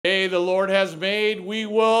Day the Lord has made, we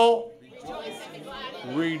will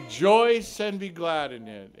rejoice and be glad in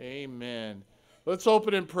it. Amen. Let's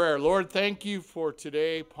open in prayer. Lord, thank you for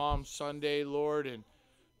today, Palm Sunday, Lord, and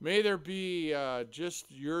may there be just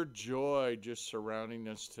your joy just surrounding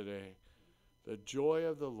us today. The joy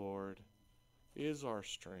of the Lord is our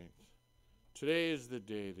strength. Today is the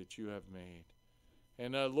day that you have made.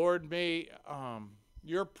 And Lord, may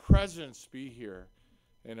your presence be here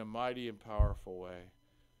in a mighty and powerful way.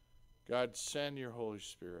 God, send your Holy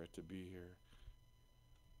Spirit to be here.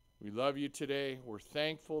 We love you today. We're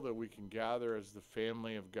thankful that we can gather as the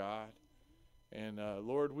family of God. And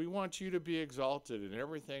Lord, we want you to be exalted in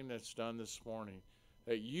everything that's done this morning,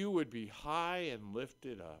 that you would be high and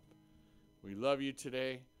lifted up. We love you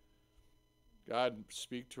today. God,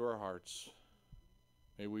 speak to our hearts.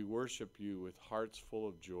 May we worship you with hearts full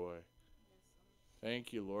of joy.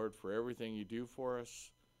 Thank you, Lord, for everything you do for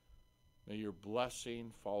us. May your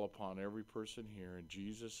blessing fall upon every person here in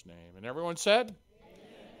Jesus' name. And everyone said?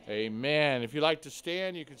 Amen. Amen. If you'd like to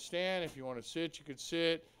stand, you can stand. If you want to sit, you can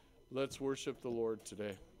sit. Let's worship the Lord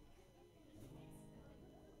today.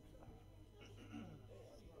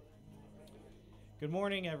 Good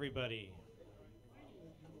morning, everybody.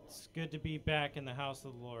 It's good to be back in the house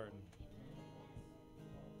of the Lord.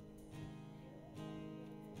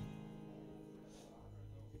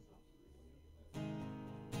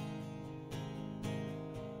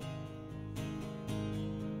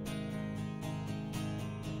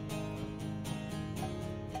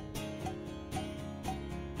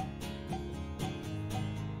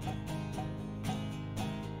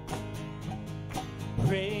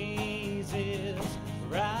 Praises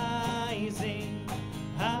rising,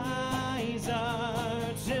 eyes are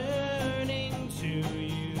turning to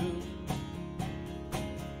you.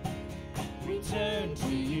 Return to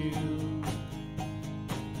you.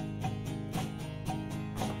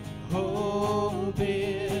 Hope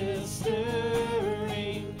is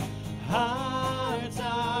stirring, hearts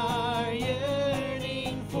are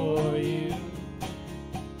yearning for you.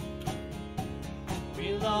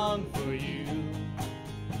 We long for you.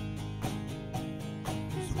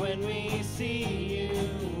 When we see you,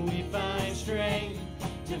 we find strength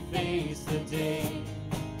to face the day.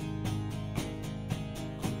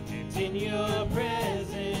 And in your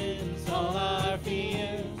presence, all our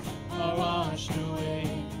fears are washed away,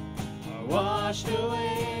 are washed away.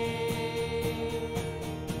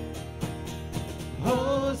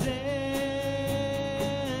 Hosanna,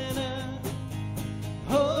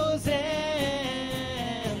 Hosanna,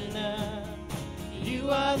 you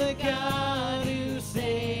are the God who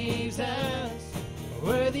saves us,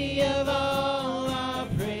 worthy of all our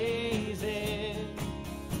praises.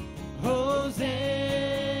 Hosanna,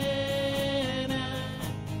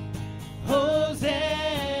 Hosanna,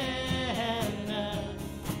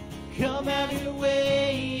 come have your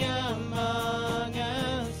way among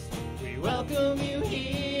us. We welcome you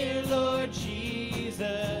here, Lord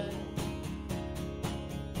Jesus.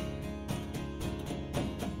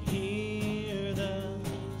 Hear the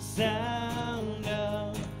sound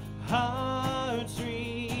of hearts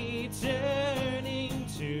returning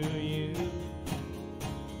to you.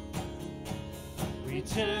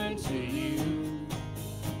 Return to you.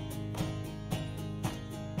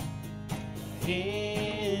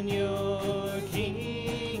 In your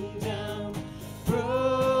kingdom,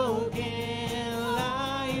 broken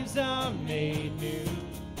lives are made new.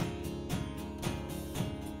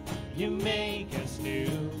 You make us new.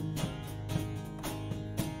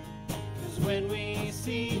 When we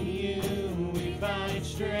see you, we find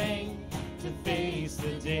strength to face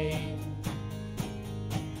the day.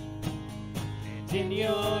 And in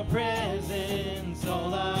your presence,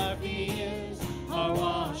 all our fears are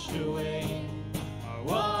washed away, are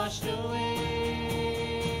washed away.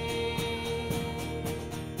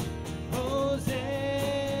 Hosanna,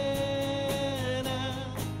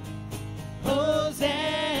 Hosanna,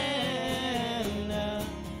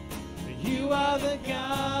 you are the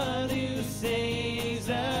God who saves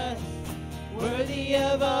us, worthy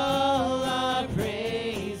of all our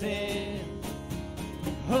praises.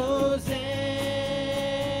 Hosanna,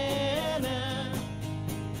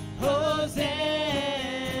 Hosanna,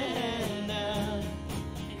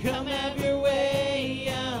 come have your way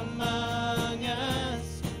among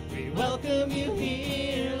us. We welcome you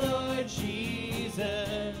here, Lord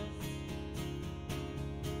Jesus.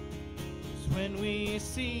 'Cause when we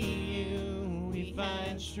see you, we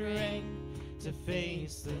find strength to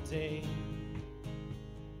face the day.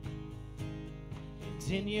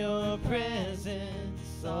 And in your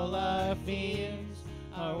presence, all our fears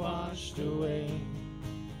are washed away.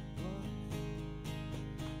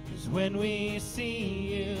 when we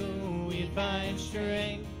see you, we find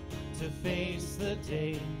strength to face the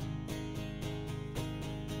day.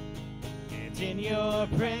 And in your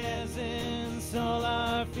presence, all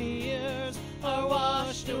our fears are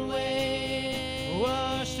washed away,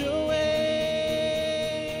 washed away.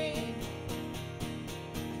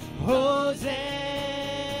 Hosanna,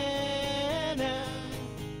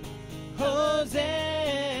 Hosanna,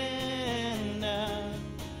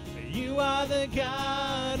 you are the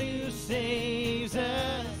God who saves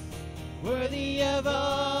us, worthy of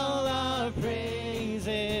all our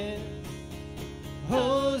praises.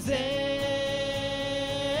 Hosanna,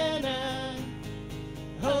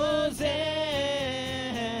 Hosanna,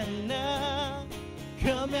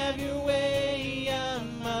 come have your way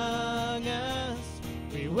among us.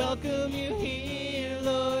 We welcome you here,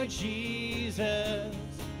 Lord Jesus.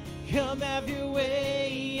 Come have your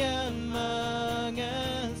way among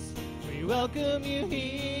us. We welcome you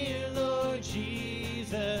here, Lord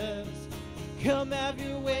Jesus. Come have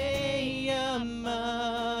your way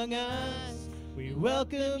among us. We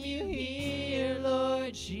welcome you here,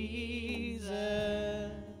 Lord Jesus.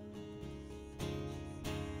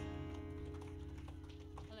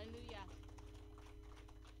 Hallelujah.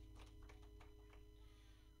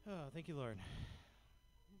 Oh, thank you, Lord.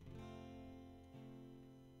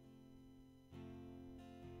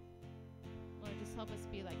 Lord, just help us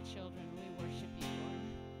be like children. We worship you, Lord.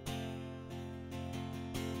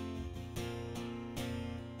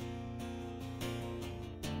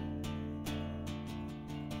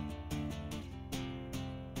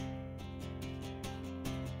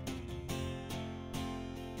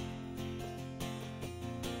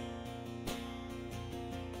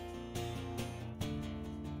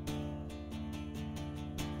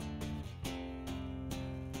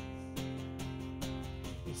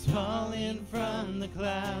 It's falling from the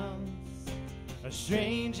clouds, a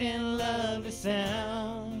strange and lovely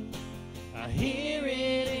sound. I hear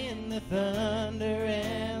it in the thunder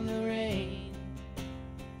and the rain.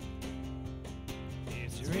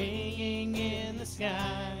 It's ringing in the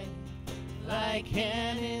sky like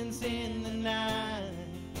cannons in the night,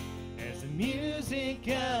 as the music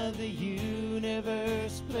of the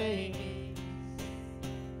universe plays,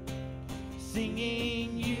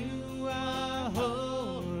 singing you are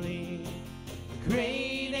holy,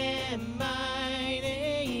 great and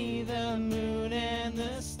mighty. The moon and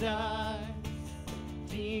the stars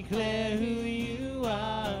declare who you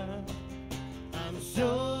are. I'm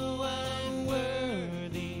so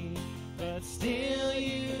unworthy, but still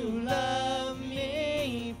you love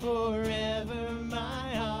me forever.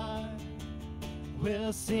 My heart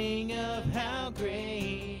will sing of how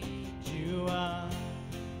great you are.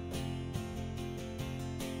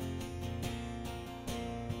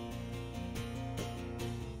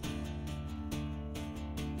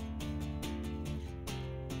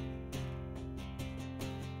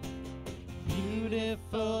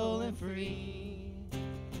 Beautiful and free,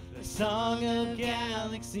 the song of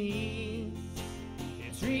galaxies.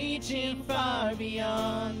 It's reaching far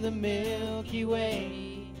beyond the Milky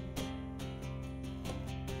Way.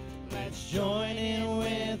 Let's join in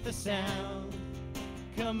with the sound.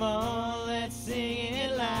 Come on, let's sing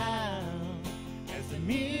it loud, as the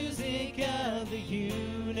music of the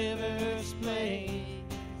universe plays,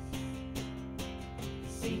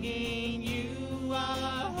 singing you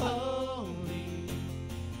are holy,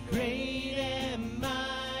 great and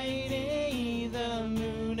mighty. The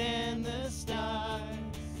moon and the stars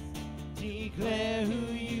declare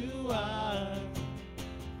who you are.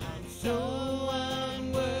 I'm so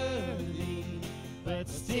unworthy, but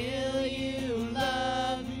still you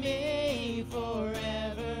love me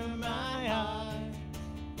forever. My heart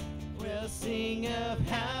will sing of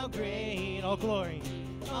how great. All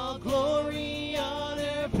glory,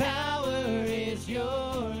 honor, power is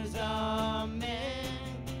yours. Amen.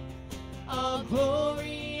 All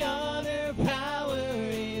glory, honor, power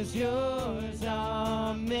is yours.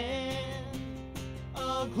 Amen.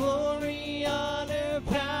 All glory, honor,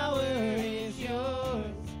 power is yours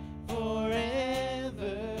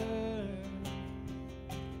forever.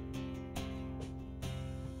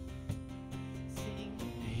 Sing,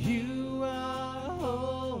 you are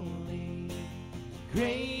holy,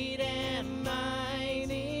 great and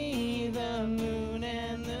mighty. The moon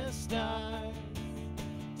and the stars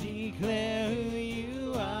declare who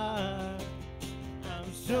you are.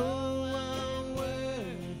 I'm so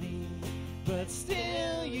unworthy, but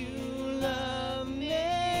still you love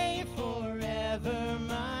me forever.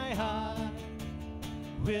 My heart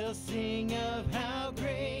will sing of how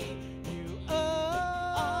great you are.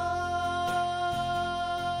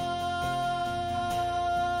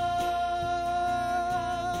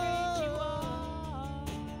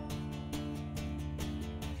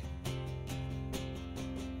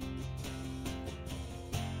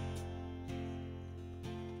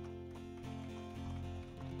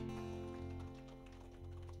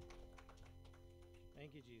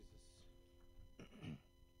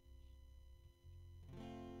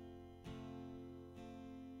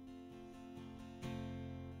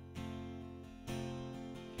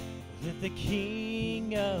 Let the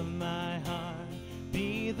King of my heart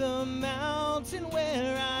be the mountain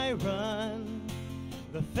where I run,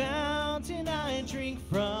 the fountain I drink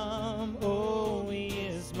from. Oh, he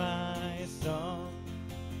is my song.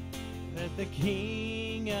 Let the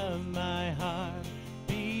King of my heart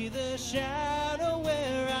be the shadow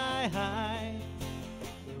where I hide,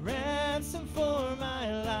 the ransom for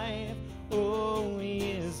my life. Oh,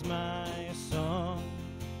 he is my song.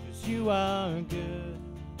 'Cause you are good,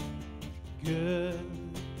 good.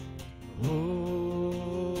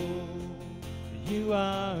 Oh, you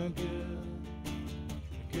are good,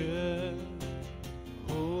 good.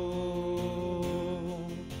 Oh,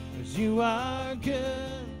 'cause you are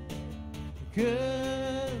good,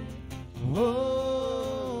 good.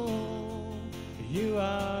 Oh, you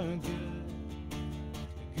are good,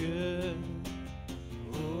 good.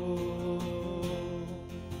 Oh,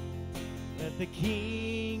 let the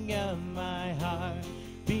King of my heart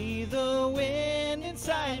be the wind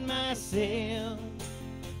inside my sail,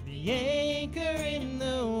 the anchor in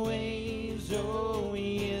the waves. Oh,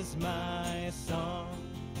 he is my song.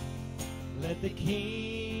 Let the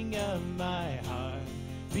King of my heart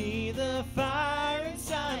be the fire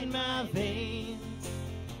inside my veins,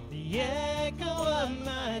 the echo of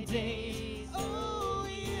my days. Oh,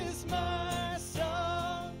 he is my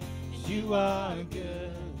song. You are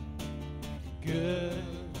good, good.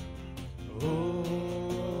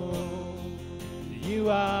 Oh, you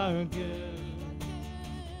are good,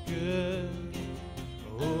 good.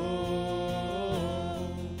 Oh,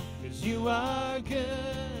 'cause you are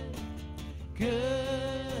good,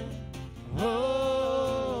 good.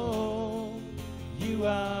 Oh, you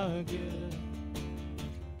are good,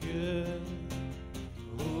 good.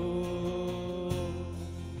 Oh,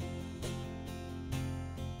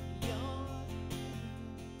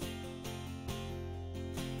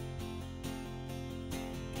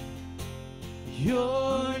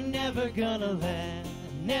 you're never gonna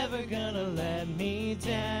let me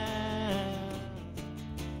down.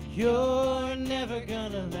 You're never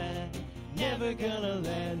gonna let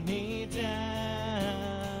me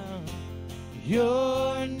down.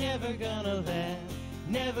 You're never gonna let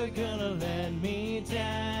me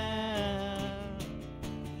down.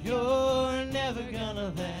 You're never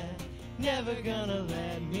gonna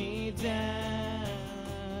let me down.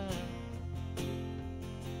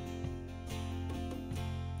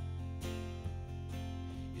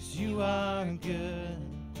 'Cause you are good,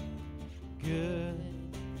 good.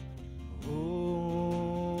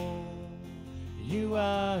 Oh, you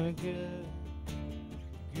are good,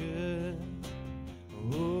 good.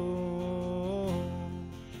 Oh,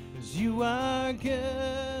 'cause you are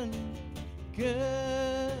good,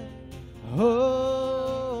 good.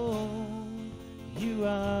 Oh, you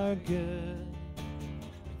are good,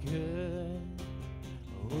 good.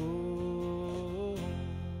 Oh,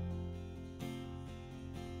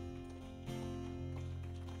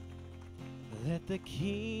 let the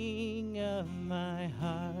King of my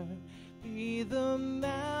heart be the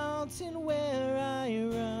mountain where I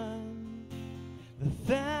run, the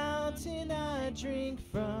fountain I drink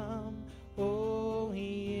from. Oh,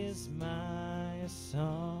 he is my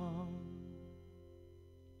song.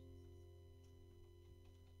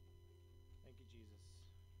 Thank you, Jesus.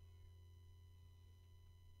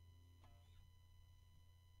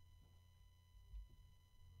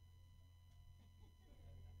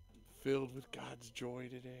 Filled with God's joy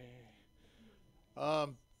today.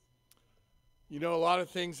 You know, a lot of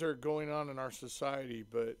things are going on in our society,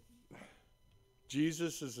 but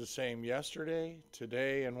Jesus is the same yesterday,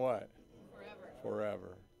 today, and what?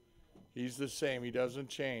 Forever. He's the same. He doesn't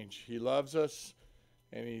change. He loves us,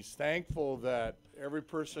 and he's thankful that every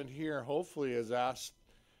person here hopefully has asked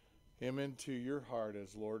him into your heart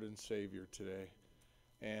as Lord and Savior today.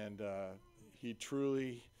 And he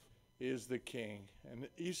truly is the King. And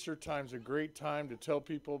Easter time's a great time to tell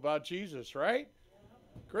people about Jesus, right?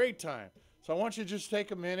 Great time. So I want you to just take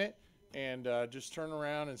a minute and just turn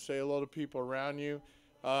around and say hello to people around you.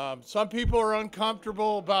 Some people are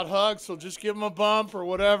uncomfortable about hugs, so just give them a bump or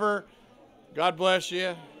whatever. God bless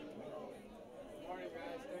you.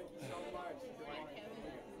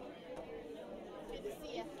 Good to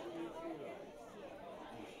see you.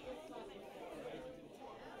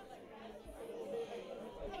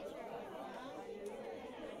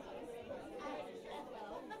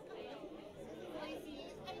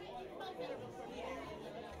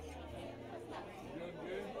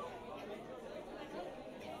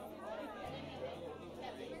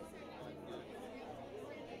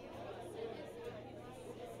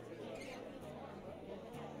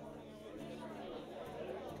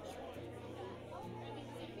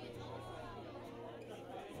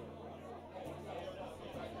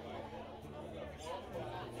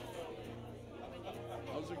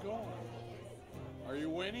 How's it going? Are you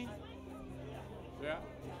winning? Yeah.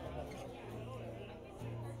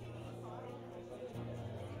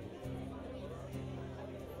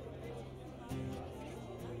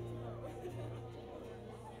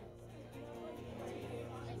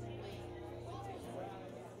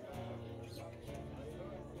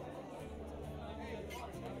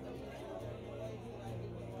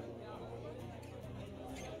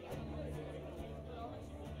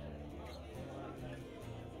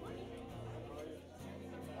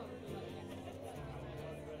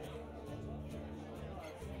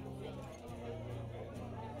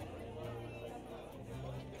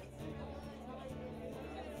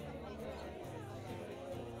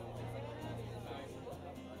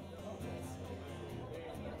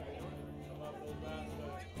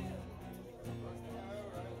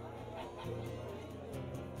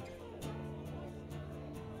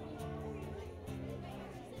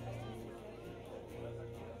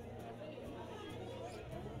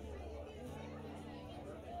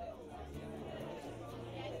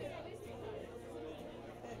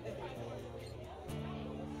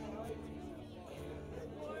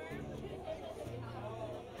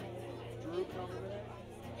 Drew coming in?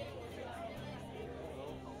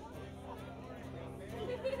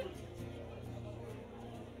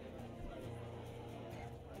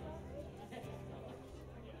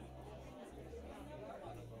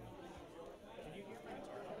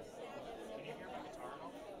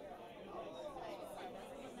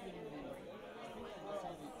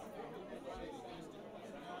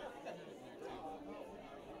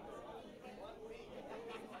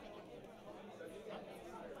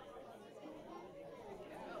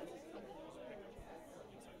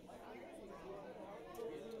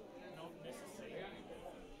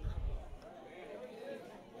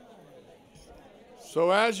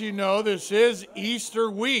 So as you know, this is Easter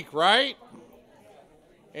week, right?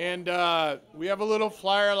 And we have a little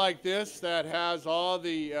flyer like this that has all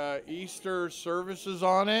the Easter services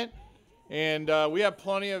on it. And we have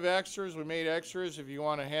plenty of extras. We made extras if you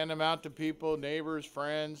want to hand them out to people, neighbors,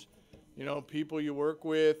 friends, you know, people you work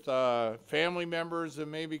with, family members that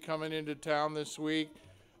may be coming into town this week.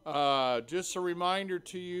 Just a reminder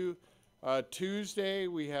to you, Tuesday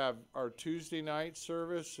we have our Tuesday night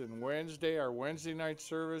service, and Wednesday our Wednesday night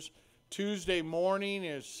service. Tuesday morning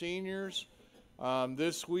is seniors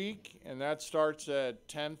this week, and that starts at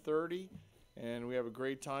 10:30, and we have a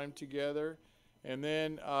great time together. And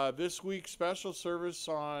then this week's special service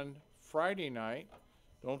on Friday night.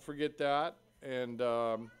 Don't forget that. And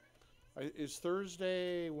is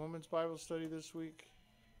Thursday Women's Bible Study this week?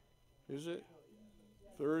 Is it?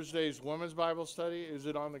 Thursday's Women's Bible Study. Is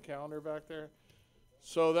it on the calendar back there?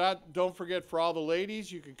 So that, don't forget, for all the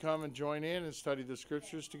ladies, you can come and join in and study the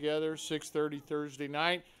scriptures together. 6:30 Thursday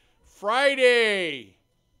night. Friday,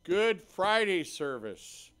 Good Friday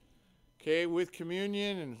service. Okay, with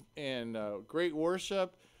communion and great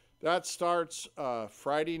worship. That starts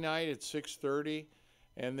Friday night at 6:30.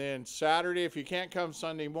 And then Saturday, if you can't come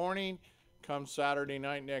Sunday morning, come Saturday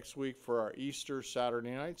night next week for our Easter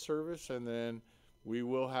Saturday night service. And then we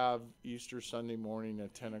will have Easter Sunday morning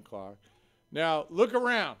at 10 o'clock. Now, look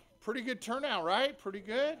around. Pretty good turnout, right? Pretty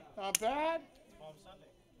good? Not bad? Palm Sunday.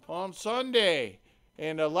 Palm Sunday.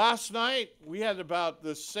 And last night, we had about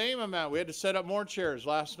the same amount. We had to set up more chairs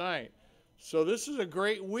last night. So this is a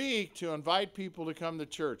great week to invite people to come to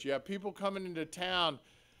church. You have people coming into town.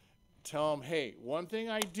 Tell them, hey, one thing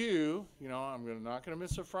I do, you know, I'm not going to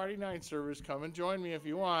miss a Friday night service. Come and join me if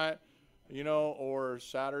you want, you know, or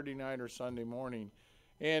Saturday night or Sunday morning.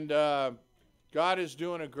 And God is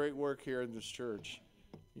doing a great work here in this church.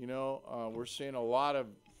 You know, we're seeing a lot of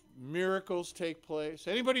miracles take place.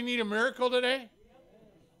 Anybody need a miracle today?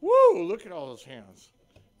 Woo, look at all those hands.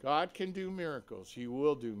 God can do miracles. He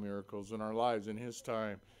will do miracles in our lives in His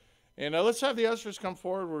time. And let's have the ushers come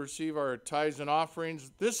forward. We'll receive our tithes and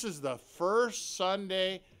offerings. This is the first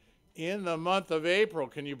Sunday in the month of April.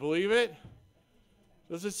 Can you believe it?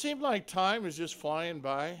 Does it seem like time is just flying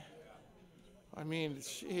by? I mean,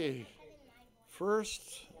 gee, first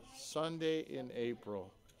Sunday in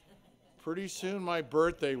April. Pretty soon my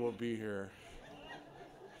birthday will be here.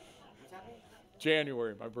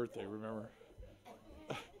 January, my birthday, remember?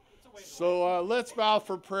 So let's bow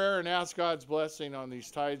for prayer and ask God's blessing on these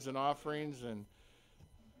tithes and offerings, and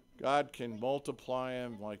God can multiply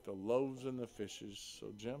them like the loaves and the fishes. So,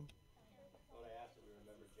 Jim? Lord, I ask that we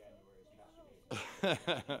remember January as Pastor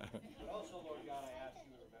Nathan. But also, Lord God, I ask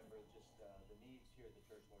you to remember just the needs here at the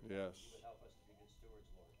church, Lord God. Yes. You would help us to be good stewards,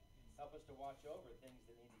 Lord. Help us to watch over things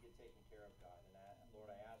that need to get taken care of, God. And Lord,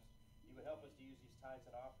 I ask you would help us to use these tithes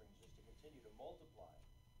and offerings just to continue to multiply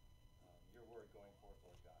your word going forth,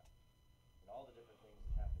 Lord God. and all the different things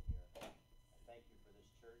that happen here. I thank you for this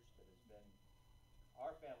church that has been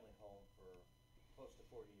our family home for close to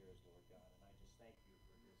 40 years, Lord God, and I just thank you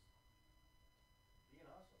for just being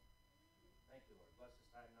awesome. Thank you, Lord. Bless this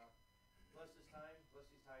time now. Bless this time. Bless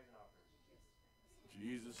these tithes and offerings. In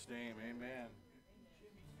Jesus' name, amen.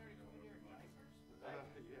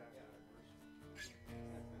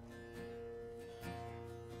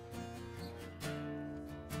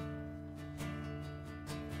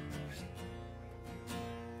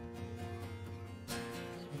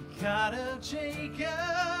 God of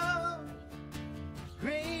Jacob,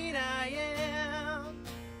 great I am,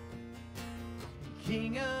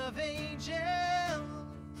 King of angels,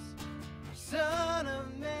 Son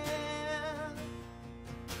of man,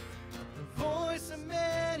 the voice of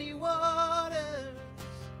many waters,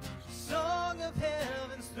 song of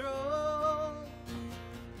heaven's throne,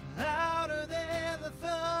 louder than the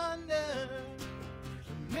thunder,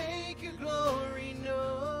 make your glory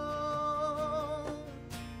known.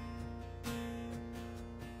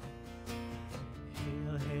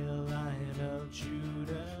 Hail, hail, Lion of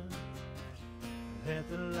Judah, let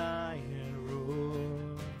the lion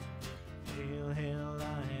roar. Hail, hail,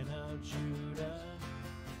 Lion of Judah,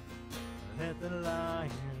 let the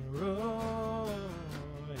lion roar.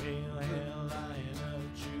 Hail, hail, Lion of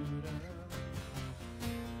Judah,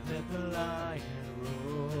 let the lion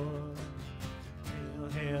roar. Hail,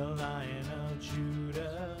 hail, Lion of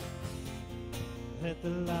Judah, let the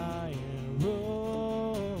lion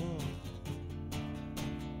roar.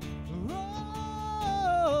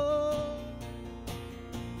 Roar,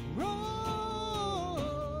 roar,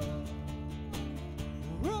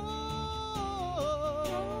 roar.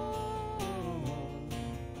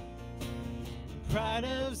 Pride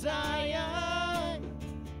of Zion,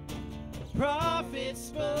 the prophet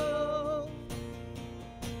spoke,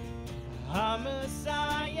 our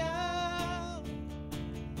Messiah,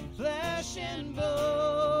 flesh and bone.